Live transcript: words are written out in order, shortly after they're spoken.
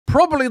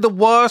Probably the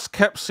worst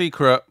kept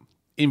secret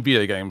in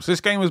video games.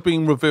 This game has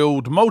been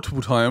revealed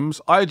multiple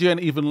times. IGN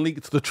even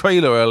leaked the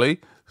trailer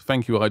early.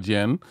 Thank you,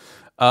 IGN.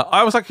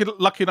 I was actually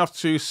lucky enough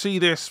to see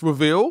this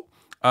reveal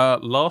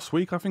last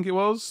week, I think it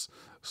was.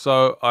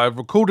 So I've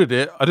recorded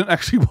it. I didn't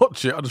actually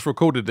watch it. I just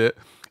recorded it.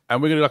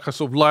 And we're going to do like a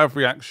sort of live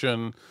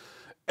reaction.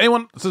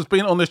 Anyone that's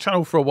been on this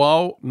channel for a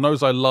while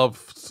knows I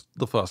loved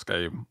the first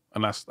game.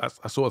 And that's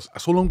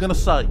all I'm going to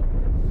say.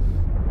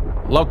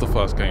 Love the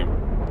first game.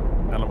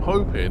 And I'm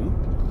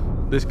hoping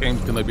this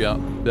game's going to be out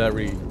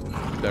very,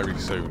 very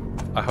soon.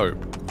 I hope.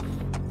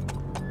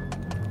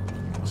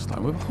 Let's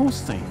start with a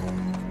horse thing.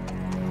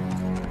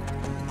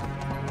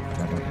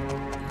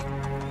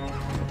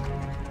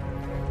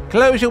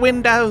 Close your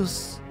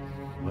windows.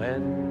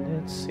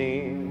 When it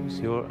seems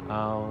you're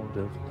out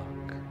of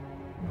luck.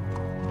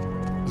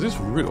 Is this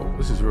real?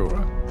 This is real,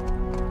 right?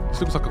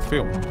 This looks like a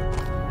film.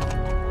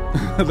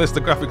 Unless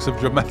the graphics have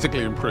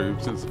dramatically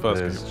improved since the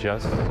first game. There's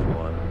just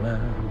one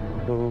man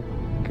who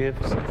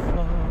gives a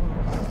fuck.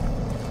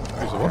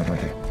 Who's the what?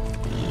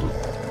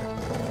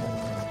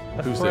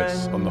 Who's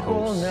this on the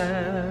horse?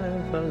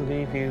 Never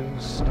leave you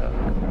stuck.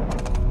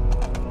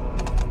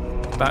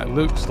 That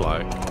looks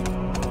like...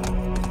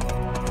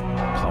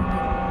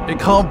 It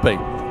can't be.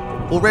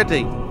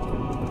 Already.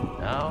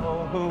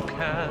 Now who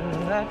can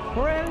that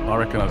friend? I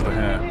recognise the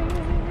hair.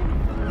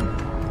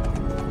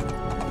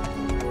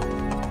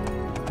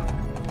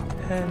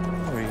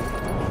 Henry.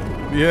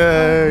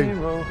 Yay!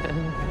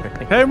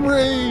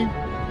 Henry.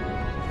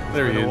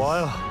 There he Been is. a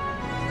while,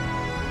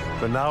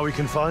 but now we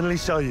can finally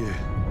show you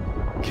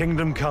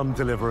Kingdom Come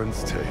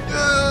Deliverance 2. Yay!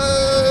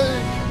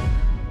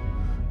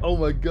 Oh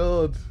my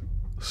god.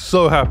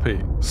 So happy.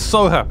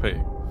 So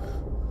happy.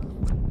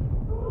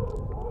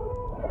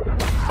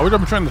 Oh, we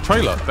don't betray the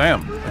trailer.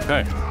 Damn.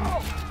 Okay.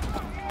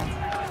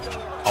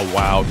 Oh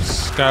wow, the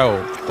scale.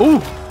 Ooh!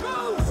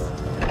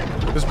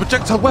 There's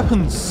projectile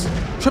weapons!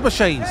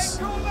 Trebuchets!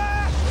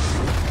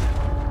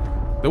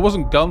 There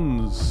wasn't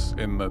guns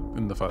in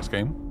the first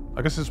game.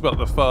 I guess it's about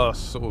the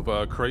first sort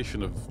of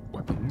creation of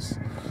weapons.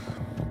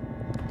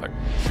 Like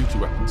shooty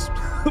weapons.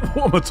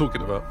 What am I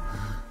talking about?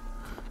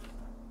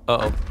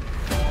 Uh-oh.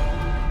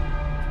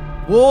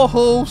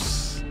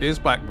 Warhorse is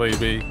back,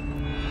 baby.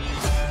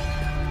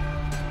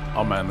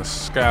 Oh man, the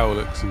scale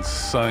looks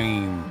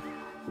insane.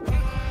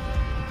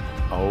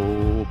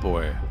 Oh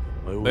boy.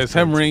 There's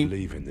Henry.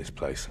 Believe in this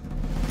place.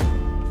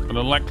 An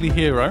unlikely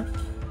hero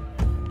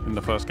in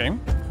the first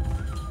game.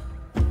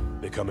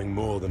 Becoming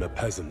more than a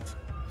peasant.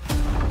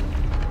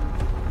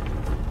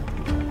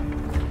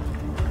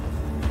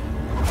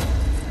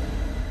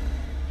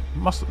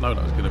 Must have known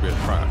that was going to be a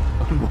trap.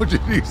 What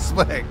did you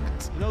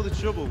expect? You know the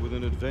trouble with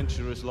an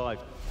adventurous life?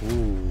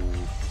 Ooh.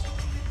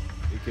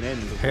 It can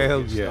end before Hell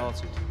it gets yeah.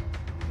 started.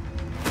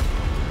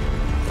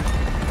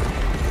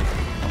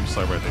 I'm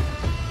so ready.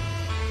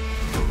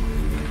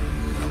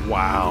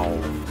 Wow.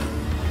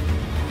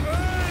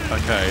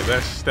 Okay,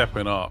 they're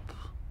stepping up.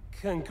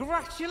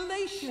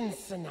 Congratulations,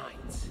 Sir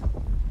Knight.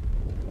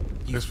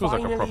 This feels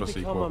like a proper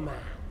sequel.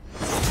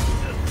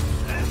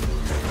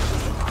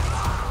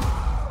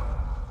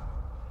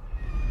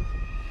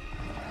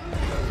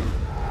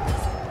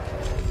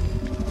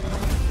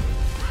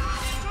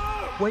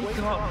 Wake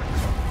up.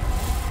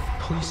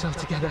 Pull yourself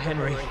together,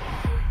 Henry.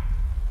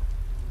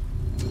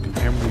 Can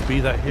Henry be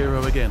that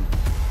hero again?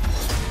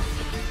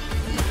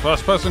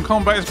 First person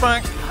combat is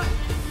back.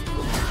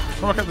 Trying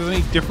to work out if there's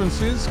any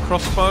differences.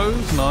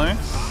 Crossbows,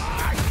 nice.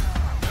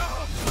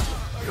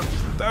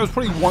 That was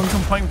probably one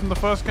complaint from the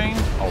first game.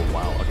 Oh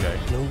wow, okay.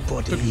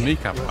 Nobody Took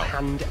kneecap will out.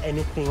 hand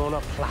anything on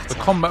a platter. The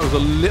combat was a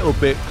little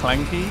bit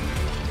clanky.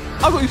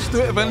 I got used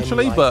to it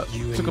eventually, but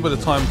it took a bit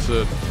of time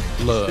to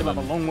learn. Still have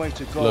a long way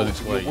to go. Learn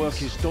its ways. Your work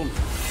is done.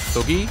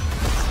 Doggy.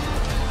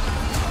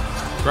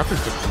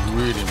 Graphics look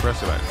really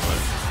impressive,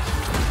 actually.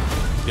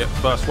 Yep,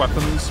 burst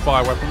weapons,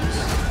 fire weapons.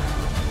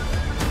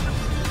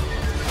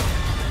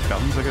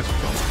 Guns, I guess. Is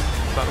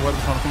that the word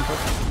I'm trying to think of?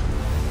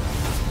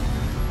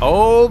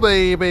 Oh,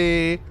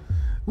 baby.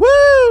 Woo!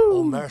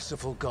 Oh,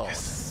 merciful God,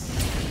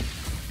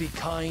 be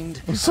kind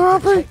and so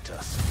happy. protect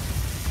us,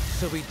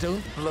 so we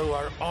don't blow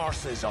our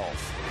arses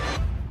off.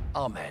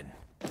 Amen.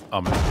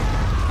 Amen.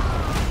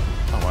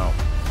 Oh, wow.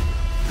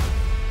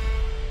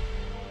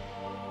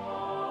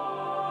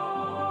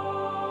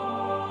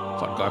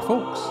 It's like Guy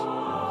Fawkes.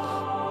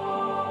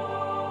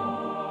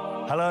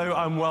 Hello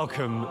and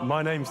welcome.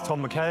 My name's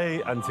Tom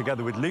McKay, and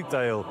together with Luke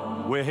Dale,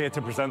 we're here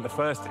to present the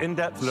first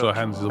in-depth So look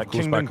Hans is, of at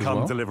course, Kingdom back as Come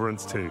well.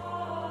 Deliverance 2,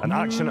 an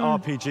action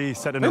RPG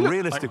set in They a look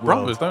realistic like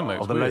brothers, world don't they?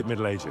 It's of the weird. late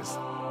Middle Ages.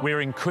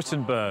 We're in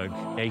Kuttenberg,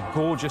 a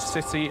gorgeous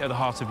city at the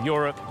heart of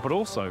Europe, but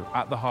also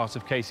at the heart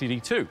of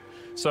KCD2.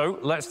 So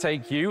let's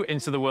take you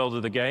into the world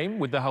of the game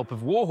with the help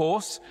of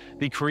Warhorse,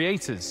 the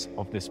creators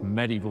of this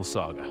medieval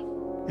saga.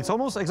 It's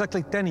almost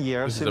exactly 10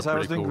 years This is a since I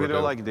was pretty doing cool video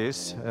reveal. like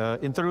this,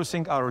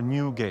 introducing our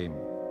new game.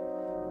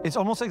 It's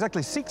almost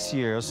exactly 6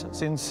 years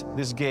since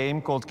this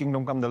game called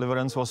Kingdom Come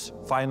Deliverance was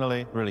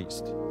finally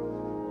released.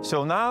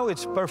 So now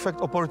it's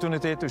perfect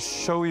opportunity to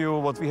show you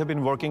what we have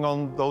been working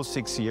on those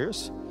 6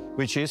 years.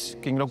 which is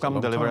Kingdom Come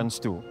Deliverance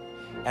 2.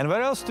 And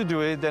where else to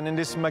do it than in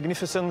this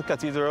magnificent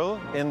cathedral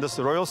in this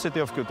royal city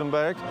of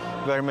Gutenberg,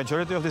 where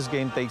majority of this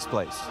game takes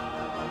place.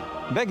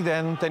 Back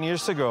then, 10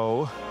 years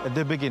ago, at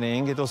the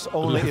beginning, it was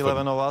only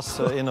 11 of us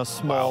in a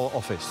small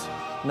office.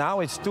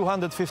 Now it's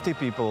 250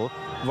 people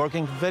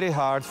working very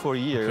hard for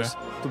years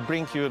to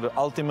bring you the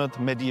ultimate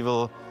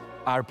medieval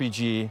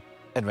RPG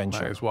adventure.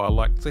 That is what I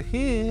like to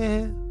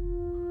hear.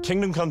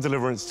 Kingdom Come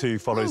Deliverance 2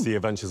 follows the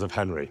adventures of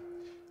Henry,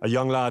 a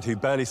young lad who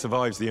barely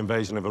survives the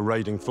invasion of a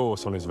raiding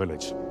force on his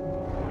village.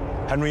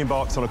 Henry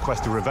embarks on a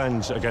quest of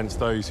revenge against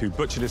those who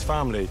butchered his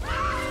family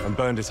and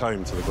burned his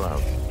home to the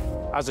ground.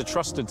 As a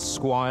trusted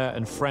squire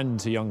and friend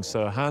to young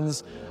Sir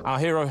Hans, our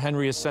hero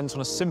Henry is sent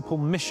on a simple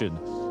mission,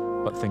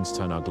 but things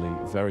turn ugly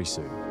very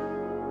soon.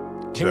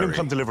 Kingdom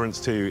Come Deliverance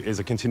 2 is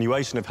a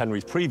continuation of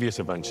Henry's previous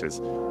adventures,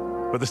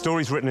 but the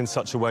story's written in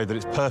such a way that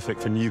it's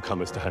perfect for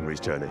newcomers to Henry's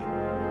journey.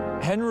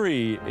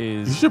 Henry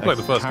is You should play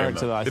the a first game,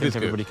 character though. that I It think is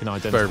good. everybody can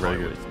identify Very,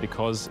 very with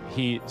because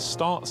he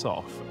starts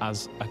off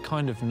as a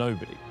kind of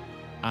nobody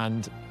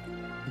and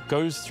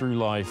goes through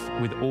life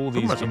with all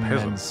these much a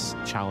peasant. immense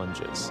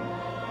challenges.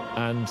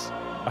 And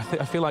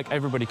I feel like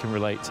everybody can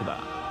relate to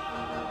that.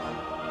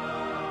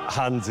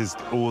 Hans is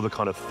all the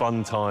kind of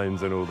fun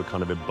times and all the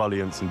kind of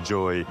ebullience and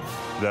joy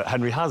that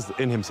Henry has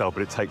in himself,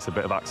 but it takes a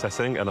bit of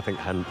accessing, and I think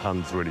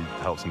Hans really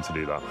helps him to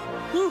do that.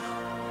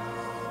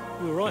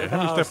 You're right. Yeah,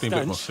 Henry's definitely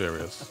a bit more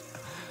serious.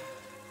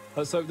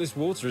 Let's hope this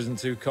water isn't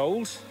too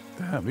cold.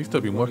 Damn, he's still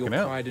been working Your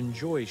out. pride and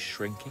joy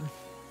shrinking.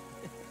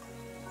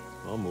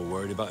 I'm more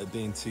worried about it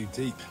being too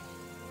deep.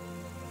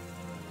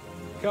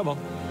 Come on.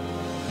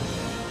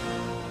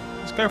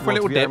 Let's go for a What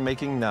little we are dip.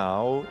 making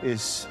now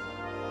is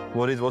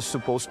what it was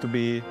supposed to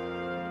be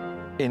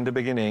in the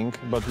beginning,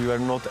 but we were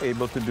not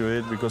able to do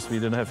it because we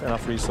didn't have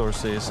enough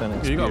resources and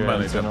You gotta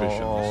manage experience and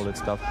ambitions. all that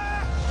stuff.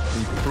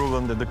 We've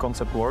proven that the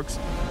concept works,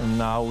 and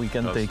now we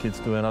can take it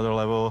to another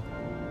level,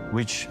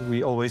 which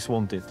we always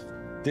wanted.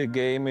 The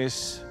game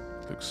is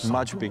Looks so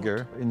much good.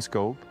 bigger in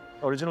scope.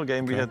 Original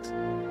game we had,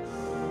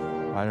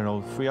 I don't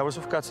know, 3 hours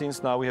of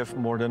cutscenes. Now we have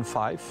more than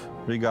 5.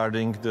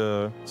 Regarding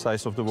the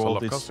size of the It's a world,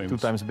 lot of it's 2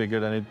 cutscenes. times bigger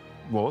than it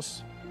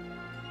was.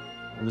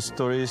 The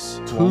story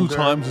is 2 longer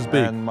times as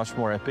big. and much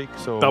more epic.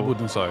 So Doubled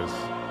in size.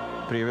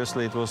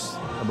 previously it was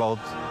about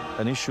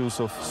an issues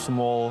of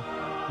small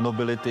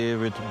nobility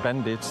with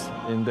bandits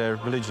in their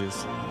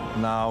villages.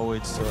 Now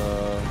it's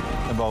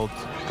about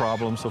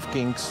problems of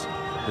kings.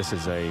 This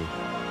is a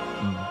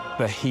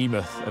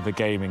behemoth of a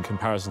game in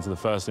comparison to the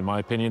first, in my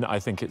opinion. I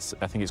think it's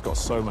got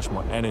so much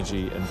more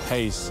energy and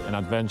pace and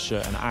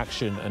adventure and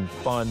action and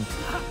fun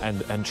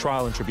and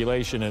trial and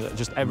tribulation and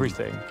just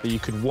everything that you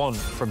could want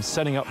from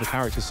setting up the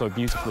characters so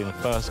beautifully in the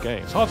first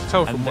game. It's hard to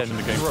tell and from then watching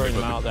the game. throwing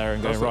them out there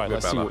and going, Does look a right, bit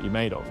let's see better. what you're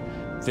made of.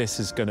 This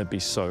is going to be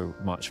so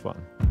much fun.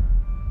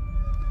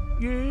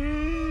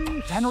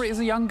 Henry is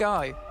a young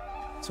guy,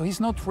 so he's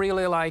not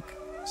really like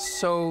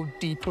so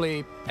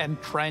deeply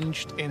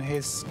entrenched in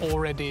his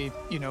already,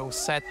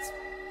 set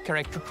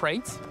character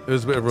traits.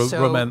 There's a bit of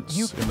So romance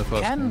you in the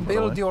first can game, by the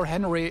build way. your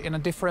Henry in a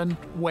different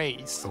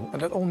ways.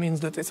 And that all means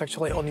that it's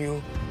actually on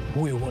you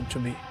who you want to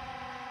be.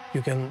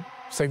 You can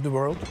save the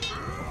world,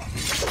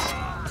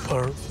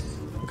 or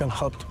you can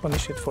help to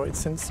punish it for its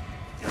sins.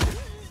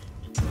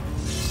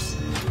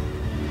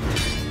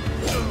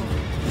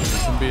 You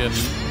can be a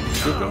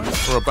good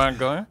guy or a bad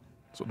guy.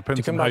 So it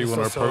depends on how you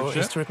want to approach it.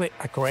 historically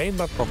accurate,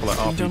 but Proper like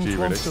we don't RPG,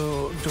 want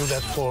really. to do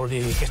that for the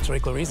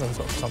historical reasons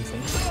of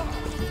something.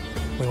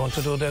 We want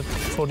to do that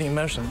for the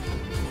immersion,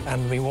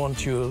 and we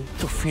want you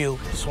to feel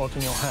the sword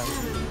in your hand.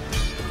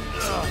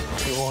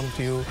 We want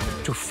you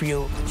to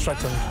feel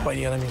threatened by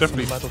the enemies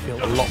Definitely on the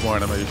battlefield. a lot more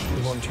animation.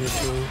 We want you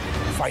to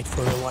fight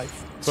for your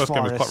life. First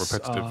game was quite As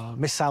repetitive. far as,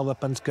 missile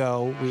weapons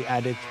go, we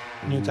added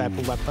new type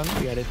of weapon.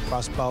 We added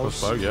crossbows.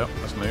 So yeah,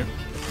 that's new.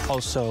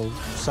 Also,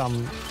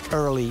 some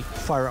early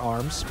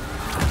firearms.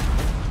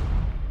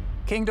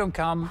 Kingdom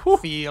Come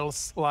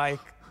feels like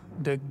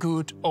the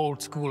good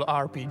old school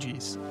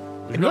RPGs.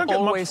 You It don't will get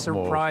much always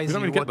more. surprise You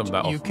don't you really get them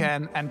that what you often.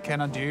 can and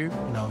cannot do.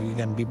 You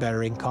can be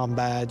better in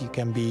combat. You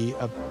can be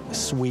a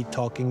sweet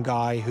talking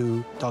guy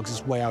who talks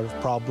his way out of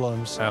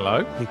problems.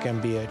 Hello. You can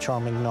be a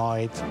charming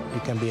knight. You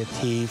can be a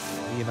thief.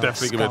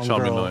 Definitely give it a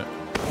charming scoundrel. night.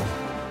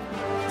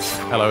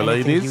 Hello,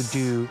 Anything ladies.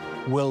 you do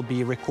will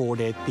be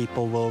recorded.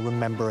 People will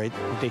remember it.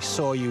 If they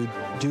saw you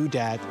do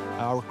that,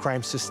 our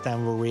crime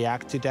system will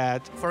react to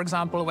that. For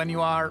example, when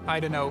you are, I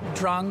don't know,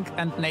 drunk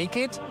and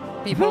naked,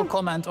 people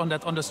comment on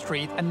that on the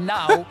street. And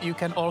now you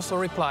can also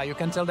reply. You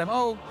can tell them,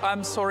 oh,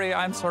 I'm sorry.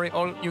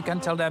 Or you can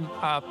tell them,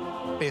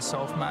 piss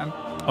off, man.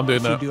 I'm doing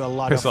If you that. do a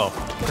lot Piss of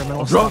off.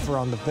 criminal I'm drunk. stuff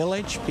around the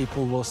village,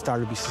 people will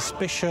start to be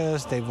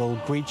suspicious. They will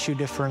greet you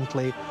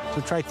differently.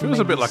 So try to Feels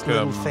a make bit these like,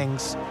 little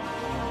things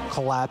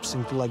collapse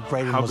into like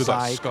greater How good that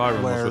mosaic Skyrim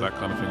was where with that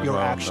kind of thing as your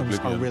well, and actions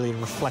are Oblivion. really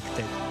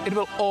reflected. It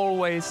will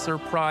always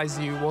surprise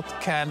you what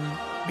can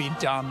be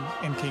done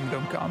in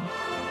Kingdom Come.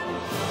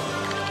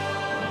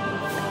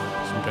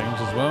 Some games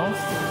as well.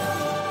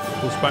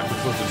 Pulls back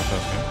because in the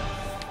first game.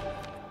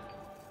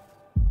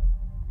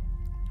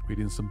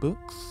 Reading some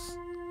books.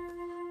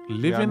 We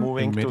are Living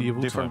moving in to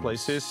medieval different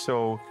times. places.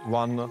 So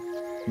one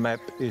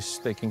map is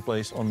taking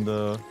place on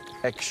the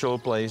actual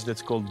place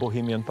that's called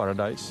Bohemian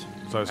Paradise.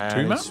 So it's And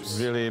two it's maps?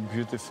 really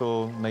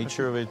beautiful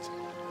nature with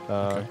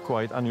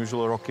quite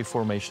unusual rocky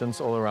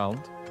formations all around.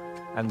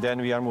 And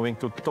then we are moving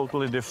to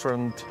totally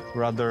different,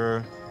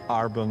 rather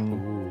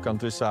urban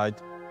countryside,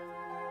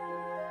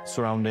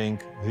 surrounding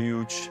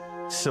huge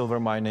silver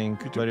mining,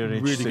 very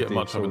rich really city. get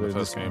much of in the there's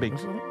first this game, big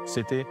isn't it?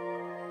 city.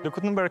 The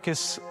Gutenberg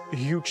is a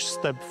huge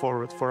step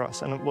forward for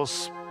us, and it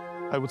was,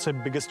 I would say,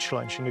 biggest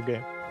challenge in the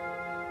game.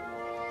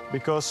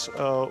 Because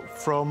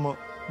from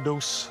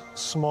those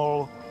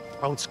small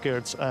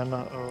outskirts and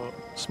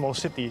small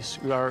cities,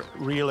 we are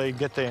really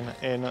getting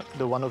in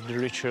one of the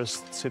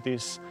richest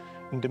cities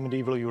in the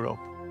medieval Europe.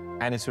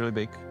 And it's really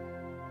big.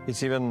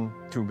 It's even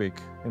too big,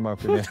 in my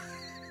opinion.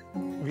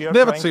 We are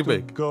Never trying too to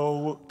big.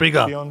 go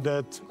Bigger. beyond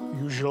that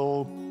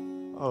usual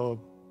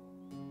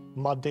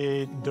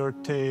muddy,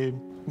 dirty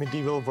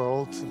medieval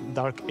world,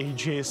 dark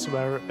ages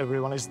where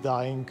everyone is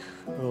dying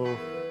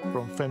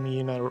from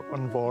famine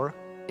and war.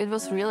 It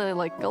was really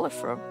like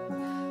colorful.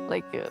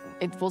 Like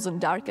it wasn't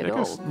dark at I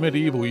guess all.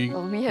 medieval, you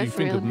We have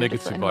think of really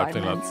negative beautiful vibes,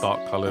 things like environments.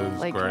 dark colours,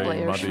 Like grey,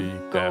 players muddy,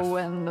 should death. go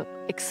and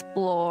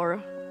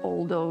explore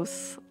all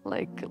those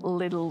like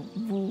little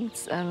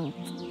woods and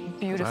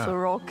beautiful Wow.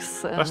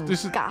 rocks and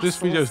This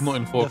video is not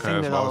in 4K The thing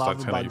as that well, I it's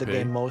love like about the 1080p.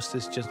 game most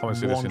is just I wanna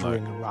see this in,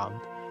 wandering like, around.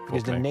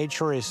 Because the 4K.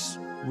 nature is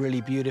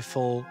really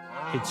beautiful,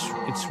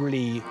 it's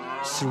really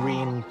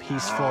serene,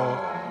 peaceful,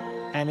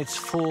 and it's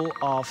full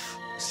of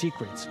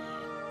secrets.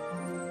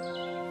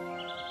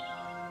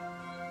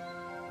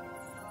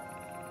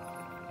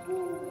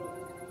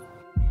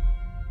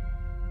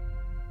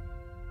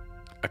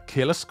 A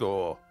killer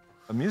score.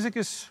 The music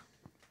is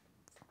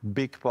a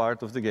big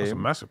part of the game. That's a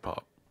massive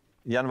part.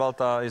 Jan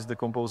Walta is the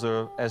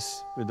composer,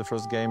 as with the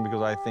first game,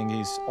 because I think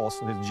he's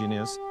awesome, he's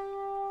genius.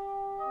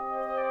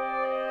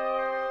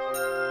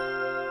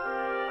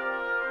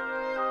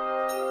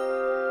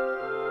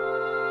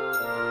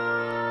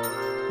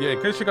 Yeah,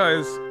 in case you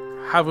guys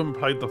haven't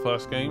played the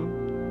first game,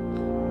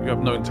 you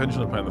have no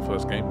intention of playing the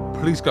first game,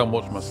 please go and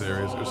watch my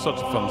series. It was such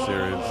a fun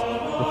series.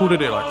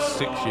 Recorded it like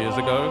 6 years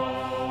ago.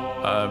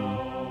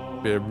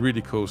 Be a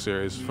really cool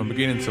series from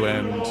beginning to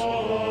end.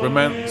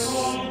 Romance,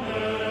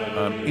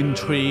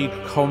 intrigue,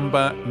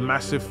 combat,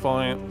 massive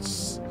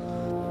fights.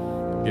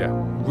 Yeah,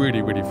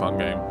 really, really fun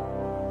game.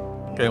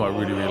 Game I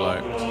really, really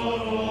liked.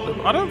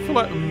 I don't feel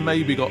like it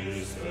maybe got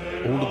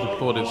all of the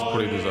plaudits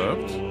probably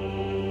deserved.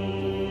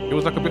 It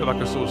was like a bit like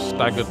a sort of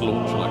staggered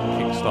launch, like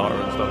Kickstarter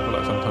and stuff. I feel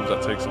like sometimes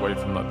that takes away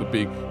from like the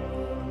big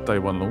day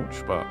one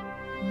launch, but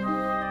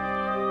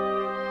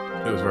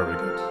it was very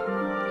good.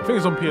 I think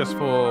it's on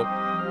PS4,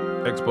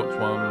 Xbox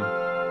One,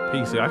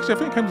 PC. Actually, I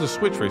think it came to the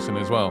Switch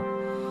recently as well.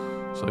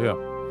 So yeah.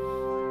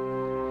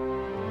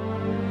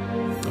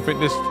 I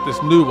think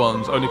this new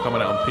one's only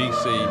coming out on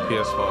PC,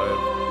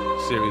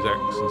 PS5, Series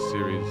X and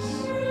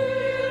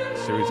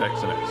Series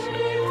X and X. Yeah.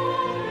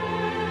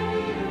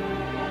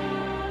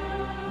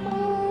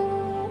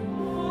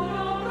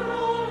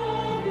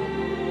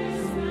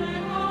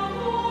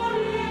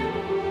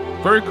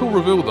 Very cool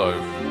reveal though.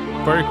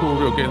 Very cool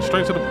reveal. Getting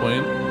straight to the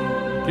point,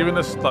 giving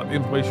us like the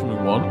information we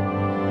want.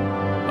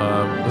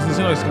 Doesn't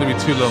seem like it's going to be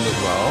too long as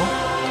well.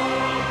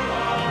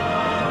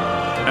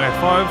 And if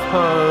I've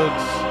heard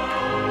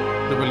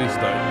the release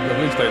date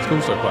is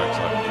also quite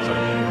exciting. So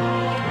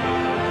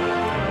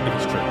if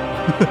it's true,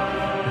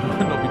 it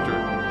might not be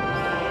true.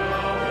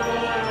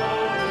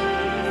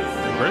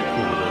 Very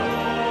cool reveal.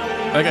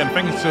 And again,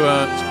 thanks to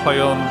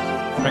Play On,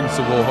 thanks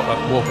to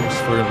Warhorse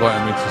for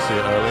inviting me to see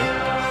it early.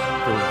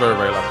 I was very,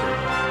 very lucky.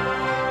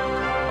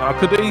 I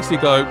could easily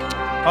go,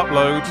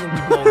 upload.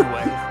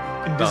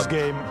 In this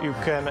game, you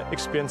can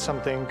experience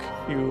something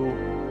you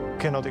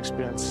cannot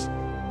experience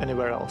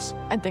anywhere else.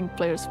 I think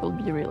players will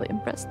be really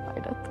impressed by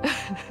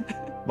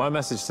that. My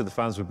message to the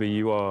fans would be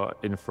you are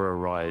in for a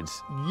ride.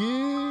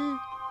 Yeah.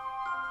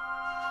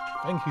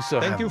 Thank you, sir.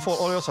 Thank you for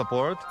all your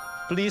support.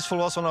 Please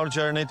follow us on our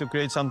journey to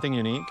create something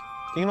unique.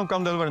 Kingdom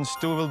Come Deliverance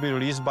 2 will be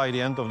released by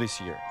the end of this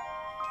year.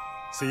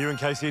 See you in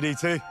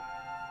KCD2.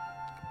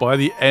 By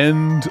the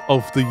end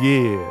of the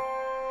year.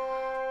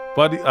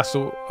 I believe that's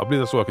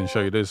all I can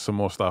show you. There's some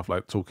more stuff,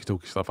 like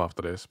talky stuff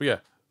after this. But yeah,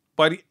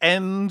 by the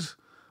end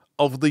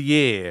of the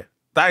year.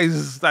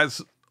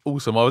 That's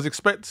awesome. I was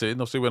expecting,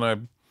 obviously, when I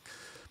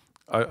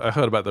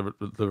heard about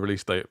the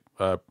release date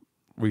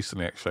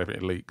recently, actually, I think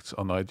it leaked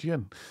on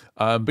IGN.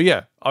 But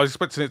yeah, I was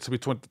expecting it to be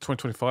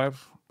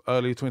 2025,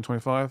 early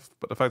 2025.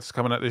 But the fact it's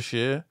coming out this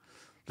year,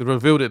 they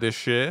revealed it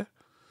this year.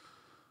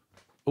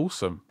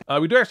 Awesome.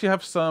 We do actually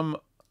have some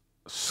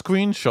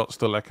screenshots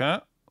to look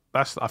at.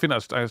 I think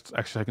that's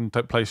actually taking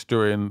place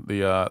during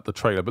the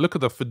trailer. But look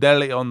at the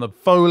fidelity on the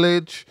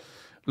foliage.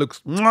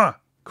 Looks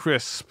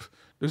crisp.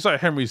 Looks like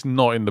Henry's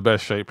not in the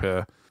best shape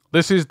here.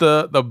 This is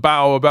the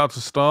battle about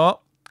to start.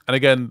 And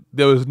again,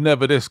 there was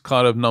never this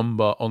kind of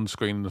number on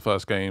screen in the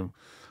first game.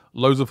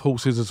 Loads of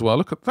horses as well.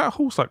 Look at that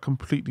horse, like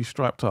completely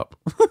striped up.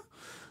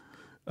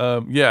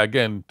 Yeah,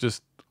 again,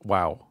 just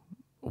wow.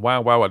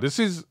 Wow. This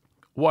is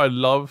what I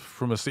love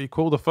from a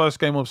sequel. The first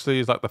game obviously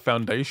is like the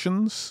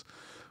foundations,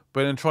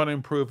 but then trying to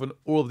improve on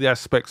all of the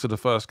aspects of the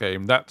first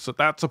game. That's a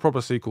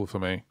proper sequel for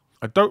me.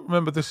 I don't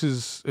remember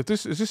is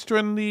this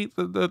during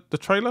the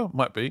trailer?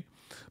 Might be.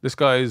 This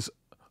guy's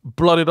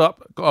blooded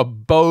up, got a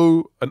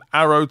bow, an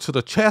arrow to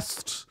the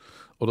chest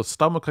or the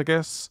stomach, I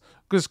guess.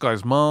 This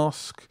guy's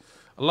mask.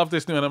 I love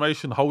this new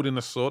animation holding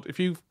the sword. If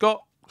you've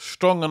got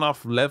strong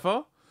enough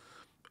leather,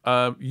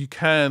 you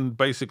can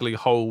basically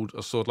hold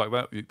a sword like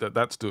that.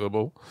 That's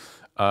doable.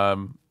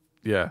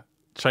 Yeah.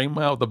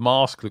 Chainmail, the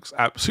mask looks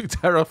absolutely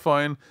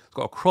terrifying. He's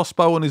got a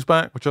crossbow on his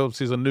back, which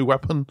obviously is a new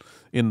weapon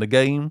in the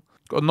game.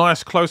 Got a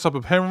nice close-up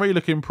of Henry,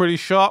 looking pretty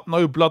sharp.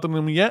 No blood on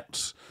him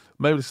yet.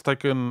 Maybe it's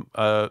taken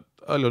early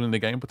on in the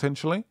game,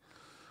 potentially.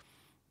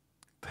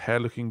 The hair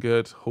looking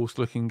good. Horse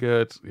looking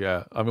good.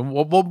 Yeah, I mean,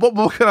 what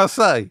more can I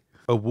say?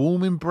 A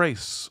warm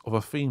embrace of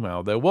a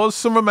female. There was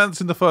some romance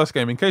in the first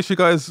game. In case you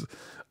guys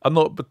are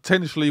not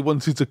potentially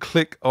wanting to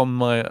click on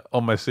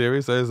my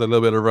series, there's a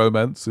little bit of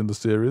romance in the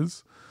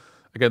series.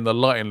 Again, the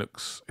lighting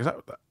looks...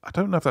 I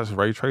don't know if that's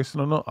ray tracing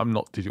or not. I'm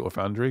not Digital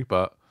Foundry,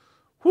 but...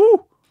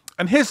 Whoo!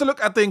 And here's a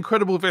look at the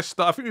incredible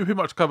Vista. I think we pretty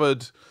much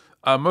covered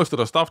most of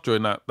the stuff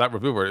during that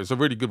reveal. It's a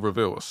really good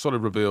reveal, a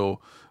solid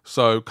reveal.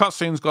 So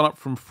cutscene's gone up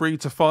from 3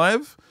 to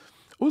 5.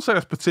 Also,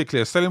 that's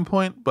particularly a selling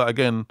point, but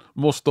again,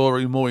 more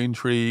story, more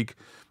intrigue.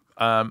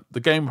 The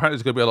game apparently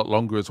is going to be a lot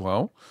longer as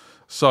well.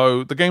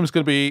 So the game's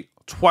going to be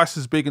twice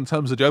as big in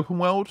terms of the open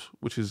world,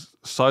 which is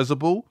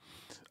sizable.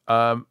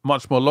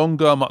 Much more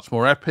longer, much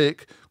more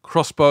epic.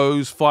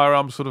 Crossbows,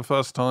 firearms for the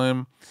first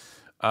time.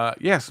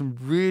 Yeah, some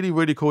really,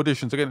 really cool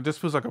additions. Again, it just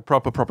feels like a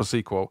proper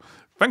sequel.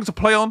 Thanks to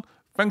PlayOn.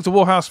 Thanks to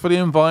Warhouse for the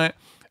invite.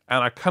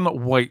 And I cannot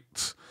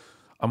wait.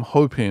 I'm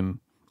hoping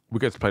we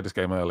get to play this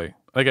game early.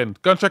 Again,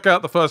 go and check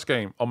out the first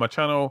game on my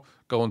channel.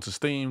 Go onto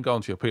Steam, go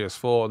onto your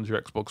PS4, onto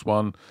your Xbox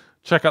One.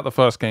 Check out the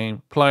first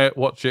game, play it,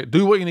 watch it,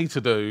 do what you need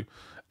to do,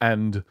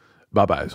 and bye-bye.